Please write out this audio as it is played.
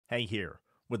Hey here,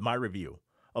 with my review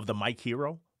of the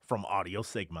MikeHero from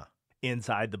AudioSigma.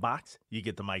 Inside the box, you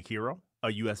get the MikeHero, a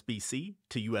USB-C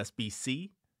to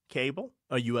USB-C cable,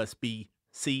 a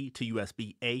USB-C to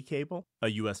USB-A cable, a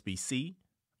USB-C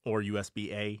or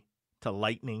USB-A to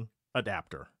Lightning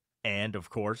adapter, and of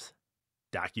course,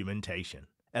 documentation.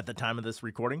 At the time of this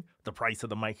recording, the price of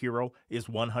the MikeHero is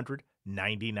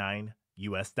 $199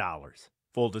 US.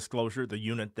 Full disclosure, the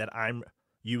unit that I'm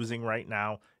using right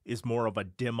now is more of a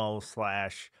demo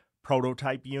slash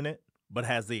prototype unit, but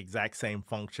has the exact same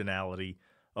functionality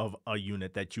of a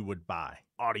unit that you would buy.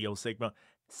 AudioSigma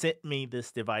sent me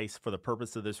this device for the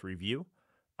purpose of this review.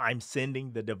 I'm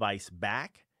sending the device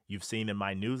back. You've seen in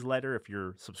my newsletter, if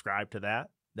you're subscribed to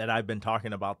that I've been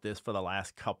talking about this for the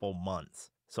last couple months.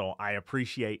 So I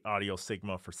appreciate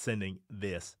AudioSigma for sending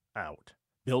this out.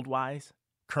 Build-wise,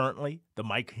 currently, the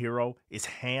MikeHero is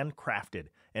handcrafted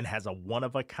and has a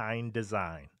one-of-a-kind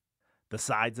design. The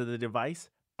sides of the device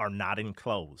are not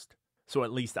enclosed. So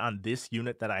at least on this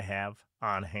unit that I have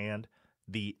on hand,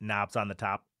 the knobs on the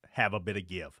top have a bit of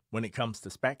give. When it comes to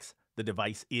specs, the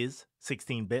device is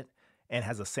 16-bit and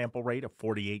has a sample rate of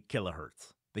 48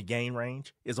 kilohertz. The gain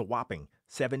range is a whopping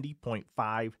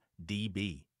 70.5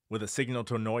 dB with a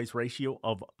signal-to-noise ratio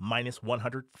of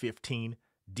 -115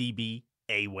 dB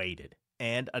A-weighted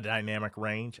and a dynamic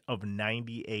range of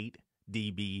 98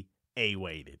 dB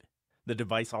A-weighted. The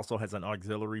device also has an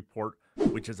auxiliary port,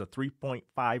 which is a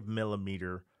 3.5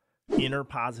 millimeter inner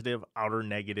positive, outer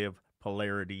negative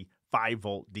polarity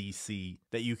 5-volt DC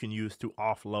that you can use to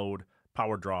offload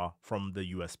power draw from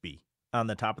the USB. On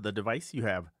the top of the device, you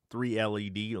have 3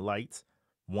 LED lights.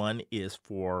 One is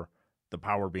for the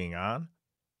power being on,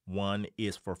 one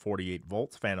is for 48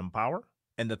 volts phantom power,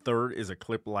 and the third is a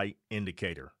clip light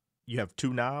indicator. You have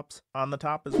 2 knobs on the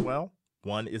top as well.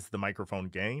 One is the microphone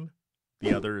gain,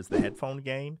 the other is the headphone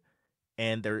gain,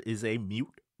 and there is a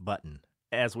mute button.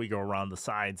 As we go around the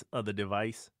sides of the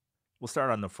device, we'll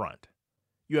start on the front.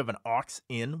 You have an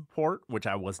aux-in port, which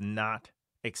I was not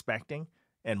expecting,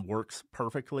 and works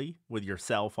perfectly with your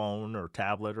cell phone or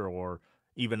tablet or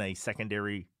even a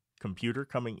secondary computer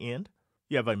coming in.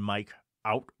 You have a mic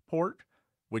out port,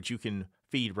 which you can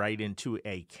feed right into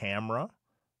a camera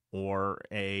or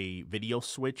a video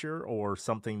switcher or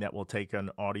something that will take an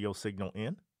audio signal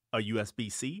in, a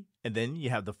USB-C, and then you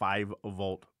have the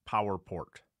 5-volt power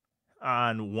port.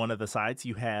 On one of the sides,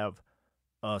 you have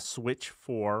a switch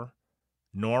for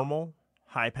normal,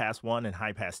 high pass 1 and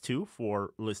high pass 2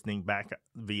 for listening back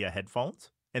via headphones.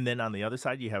 And then on the other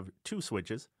side, you have 2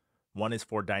 switches. One is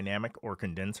for dynamic or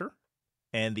condenser,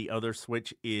 and the other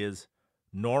switch is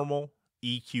normal,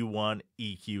 EQ1,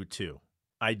 EQ2.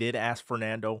 I did ask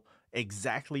Fernando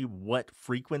exactly what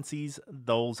frequencies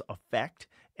those affect,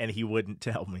 and he wouldn't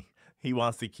tell me. He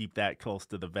wants to keep that close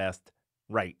to the vest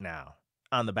right now.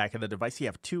 On the back of the device, you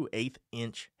have 2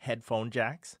 1/8-inch headphone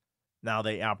jacks. Now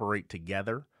they operate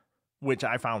together, which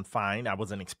I found fine. I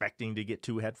wasn't expecting to get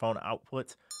 2 headphone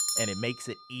outputs, and it makes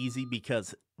it easy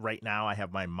because right now I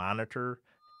have my monitor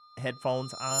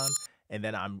headphones on, and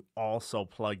then I'm also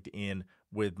plugged in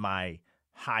with my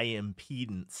high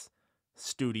impedance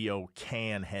studio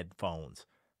can headphones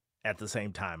at the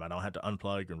same time. I don't have to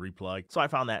unplug and replug. So I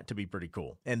found that to be pretty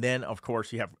cool. And then of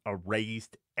course you have a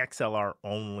raised XLR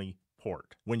only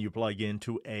port. When you plug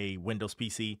into a Windows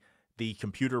PC, the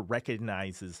computer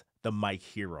recognizes the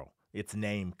MikeHero. Its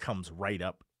name comes right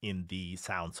up in the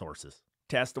sound sources.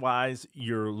 Test-wise,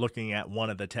 you're looking at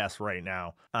one of the tests right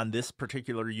now. On this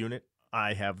particular unit,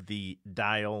 I have the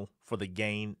dial for the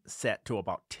gain set to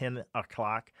about 10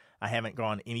 o'clock. I haven't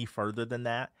gone any further than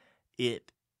that.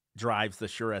 It drives the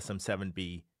Shure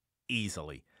SM7B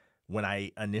easily. When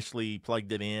I initially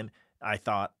plugged it in, I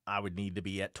thought I would need to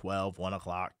be at 12, 1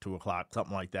 o'clock, 2 o'clock,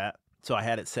 something like that. So I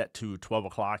had it set to 12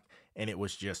 o'clock, and it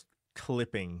was just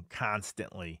clipping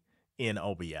constantly in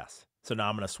OBS. So now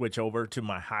I'm going to switch over to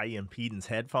my high impedance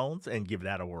headphones and give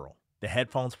that a whirl. The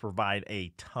headphones provide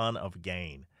a ton of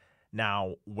gain.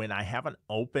 Now, when I have an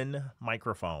open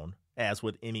microphone, as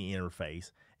with any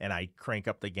interface, and I crank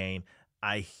up the gain,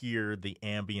 I hear the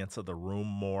ambience of the room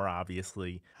more,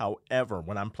 obviously. However,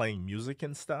 when I'm playing music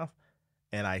and stuff,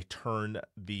 and I turn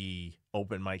the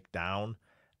open mic down,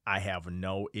 I have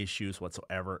no issues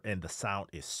whatsoever, and the sound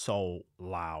is so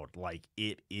loud. Like,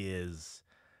 it is,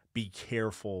 be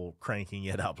careful cranking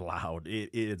it up loud. It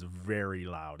is very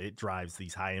loud. It drives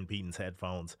these high impedance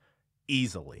headphones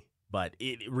easily. But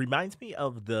it reminds me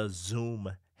of the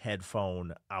Zoom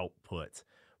headphone outputs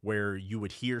where you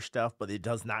would hear stuff, but it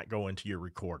does not go into your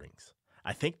recordings.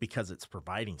 I think because it's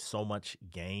providing so much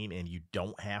gain and you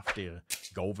don't have to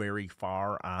go very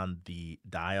far on the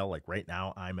dial. Like right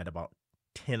now, I'm at about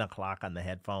 10 o'clock on the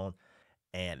headphone,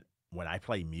 and when I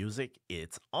play music,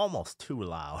 it's almost too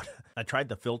loud. I tried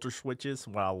the filter switches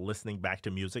while listening back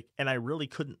to music, and I really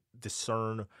couldn't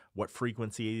discern what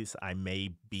frequencies I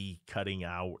may be cutting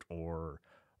out or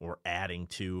adding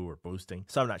to or boosting.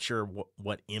 So I'm not sure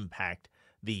what impact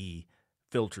the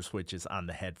filter switches on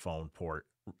the headphone port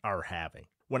are having.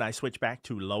 When I switch back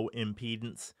to low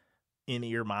impedance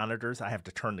in-ear monitors, I have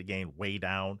to turn the gain way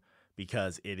down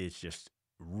because it is just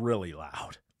really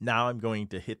loud. Now I'm going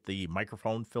to hit the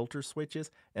microphone filter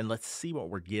switches, and let's see what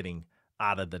we're getting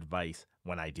out of the device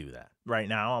when I do that. Right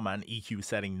now I'm on EQ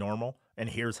setting normal, and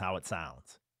here's how it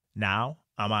sounds. Now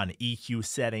I'm on EQ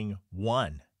setting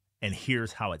 1, and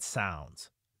here's how it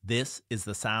sounds. This is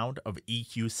the sound of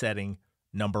EQ setting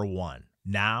number 1.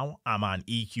 Now I'm on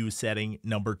EQ setting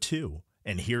number 2,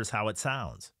 and here's how it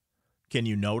sounds. Can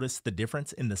you notice the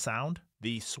difference in the sound?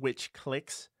 The switch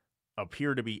clicks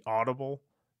appear to be audible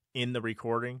in the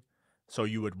recording, so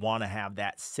you would want to have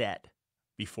that set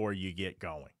before you get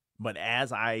going. But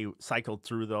as I cycled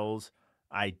through those,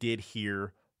 I did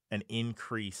hear an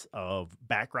increase of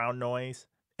background noise,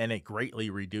 and it greatly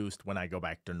reduced when I go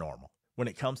back to normal. When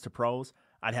it comes to pros,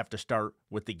 I'd have to start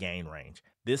with the gain range.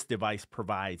 This device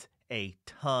provides a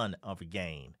ton of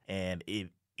gain, and it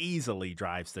easily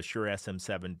drives the Shure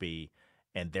SM7B,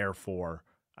 and therefore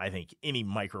I think any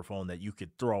microphone that you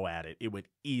could throw at it, it would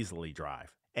easily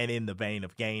drive. And in the vein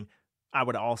of gain, I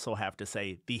would also have to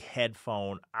say the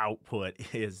headphone output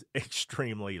is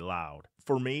extremely loud.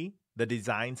 For me, the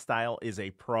design style is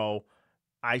a pro.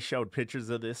 I showed pictures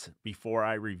of this before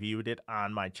I reviewed it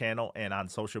on my channel and on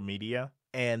social media,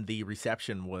 and the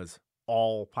reception was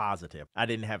all positive. I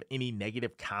didn't have any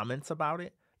negative comments about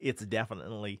it. It's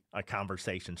definitely a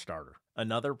conversation starter.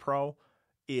 Another pro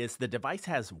is the device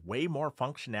has way more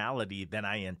functionality than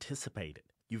I anticipated.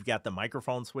 You've got the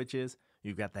microphone switches,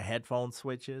 you've got the headphone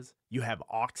switches, you have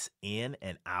aux in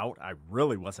and out. I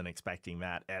really wasn't expecting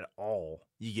that at all.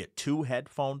 You get 2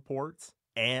 headphone ports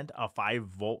and a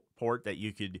 5-volt port that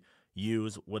you could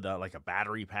use with like a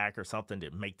battery pack or something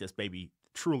to make this baby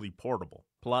truly portable.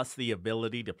 Plus the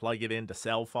ability to plug it into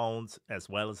cell phones as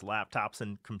well as laptops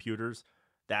and computers.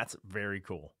 That's very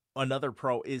cool. Another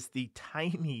pro is the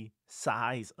tiny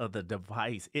size of the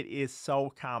device. It is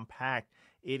so compact.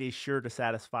 It is sure to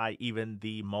satisfy even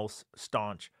the most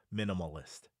staunch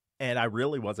minimalist. And I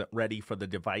really wasn't ready for the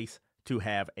device to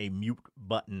have a mute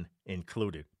button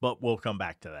included, but we'll come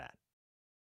back to that.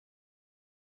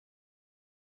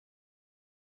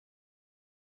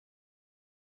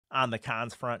 On the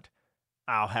cons front,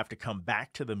 I'll have to come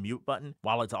back to the mute button.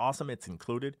 While it's awesome it's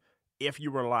included, if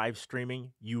you were live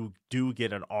streaming, you do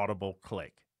get an audible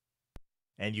click.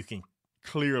 And you can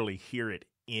clearly hear it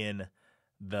in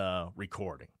the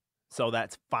recording. So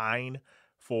that's fine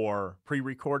for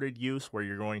pre-recorded use where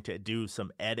you're going to do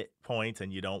some edit points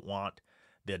and you don't want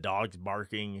the dogs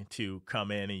barking to come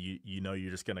in and you know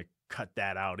you're just going to cut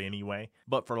that out anyway.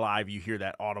 But for live, you hear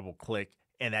that audible click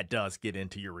and that does get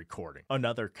into your recording.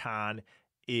 Another con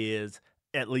is,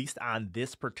 at least on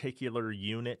this particular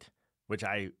unit, which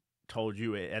I told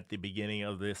you at the beginning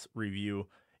of this review,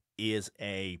 is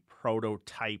a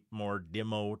prototype, more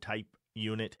demo type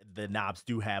unit. The knobs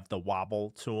do have the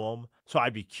wobble to them. So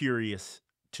I'd be curious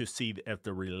to see if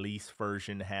the release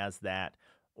version has that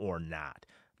or not.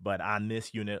 But on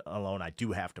this unit alone, I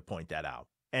do have to point that out.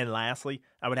 And lastly,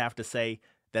 I would have to say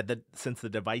that since the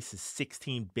device is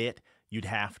 16-bit, you'd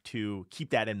have to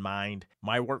keep that in mind.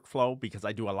 My workflow, because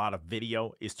I do a lot of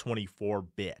video, is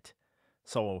 24-bit.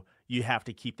 So you have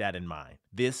to keep that in mind.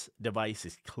 This device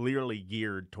is clearly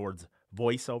geared towards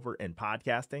voiceover and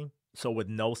podcasting. So with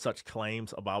no such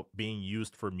claims about being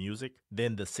used for music,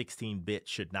 then the 16-bit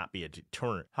should not be a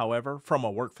deterrent. However, from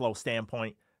a workflow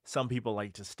standpoint, some people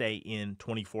like to stay in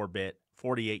 24-bit,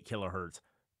 48 kilohertz,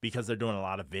 because they're doing a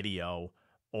lot of video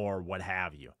or what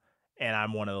have you. And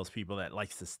I'm one of those people that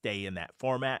likes to stay in that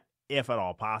format, if at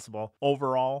all possible.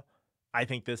 Overall, I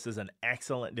think this is an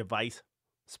excellent device,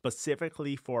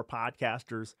 specifically for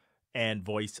podcasters and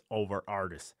voiceover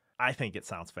artists. I think it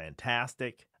sounds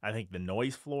fantastic. I think the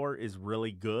noise floor is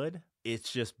really good.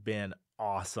 It's just been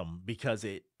awesome because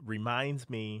it reminds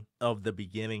me of the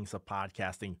beginnings of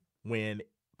podcasting, when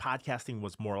podcasting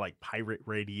was more like pirate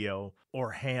radio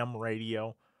or ham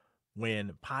radio,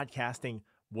 when podcasting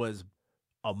was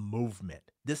a movement.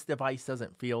 This device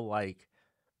doesn't feel like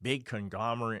big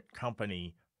conglomerate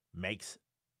company makes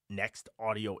next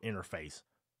audio interface,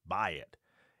 buy it.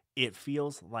 It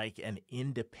feels like an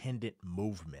independent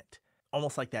movement,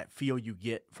 almost like that feel you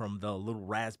get from the little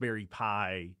Raspberry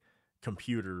Pi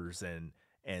computers and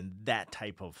that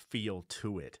type of feel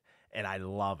to it. And I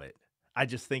love it. I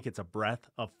just think it's a breath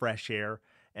of fresh air,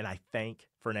 and I thank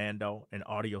Fernando and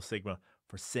AudioSigma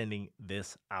for sending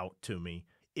this out to me.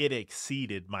 It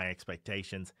exceeded my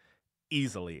expectations,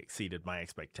 easily exceeded my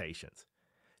expectations.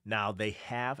 Now, they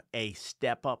have a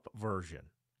step-up version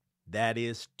that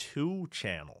is 2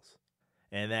 channels,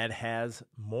 and that has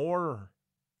more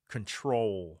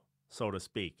control, so to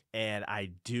speak. And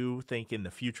I do think in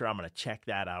the future I'm going to check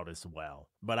that out as well.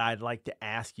 But I'd like to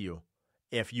ask you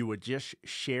if you would just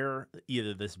share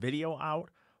either this video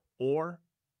out, or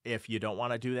if you don't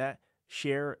want to do that,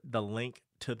 share the link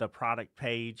to the product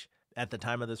page. At the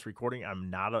time of this recording, I'm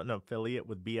not an affiliate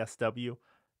with BSW,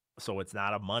 so it's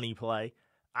not a money play.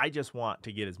 I just want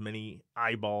to get as many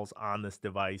eyeballs on this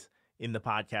device in the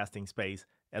podcasting space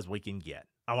as we can get.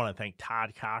 I want to thank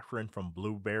Todd Cochran from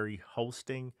Blueberry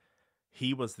Hosting.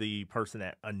 He was the person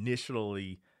that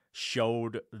initially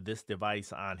showed this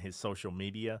device on his social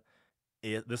media.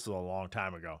 This was a long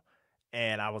time ago.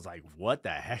 And I was like, what the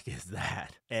heck is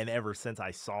that? And ever since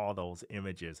I saw those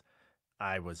images,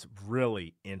 I was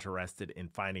really interested in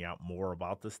finding out more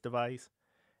about this device.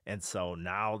 And so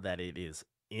now that it is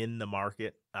in the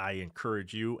market, I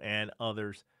encourage you and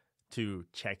others to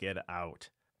check it out.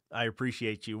 I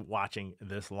appreciate you watching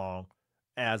this long.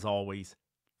 As always,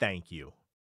 thank you.